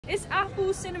It's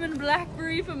apple cinnamon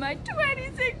blackberry for my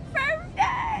 26th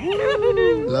birthday!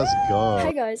 Let's go!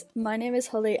 Hi guys, my name is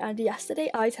Holly and yesterday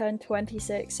I turned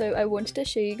 26, so I wanted to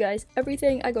show you guys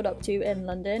everything I got up to in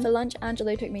London. For lunch,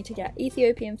 Angelo took me to get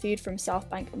Ethiopian food from South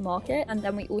Bank Market, and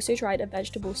then we also tried a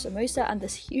vegetable samosa and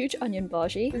this huge onion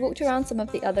bhaji. We walked around some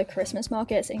of the other Christmas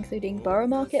markets, including Borough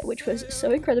Market, which was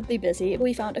so incredibly busy.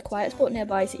 We found a quiet spot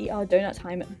nearby to eat our donut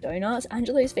time donuts.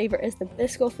 Angelo's favourite is the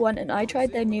Biscoff one, and I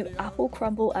tried their new apple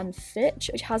crumble and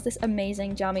fitch, which has this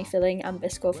amazing jammy filling and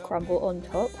Biscoff crumble on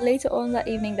top. Later on that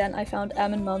evening then I found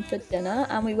and Mum for dinner,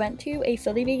 and we went to a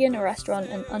fully vegan restaurant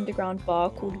and underground bar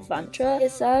called Vantra.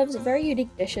 It serves very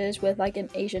unique dishes with like an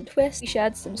Asian twist. We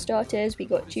shared some starters, we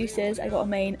got juices, I got a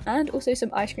main, and also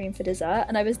some ice cream for dessert,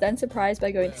 and I was then surprised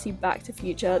by going to see Back to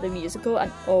Future the musical,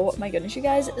 and oh my goodness you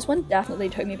guys, this one definitely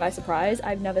took me by surprise.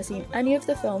 I've never seen any of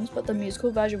the films, but the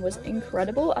musical version was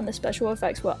incredible and the special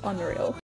effects were unreal.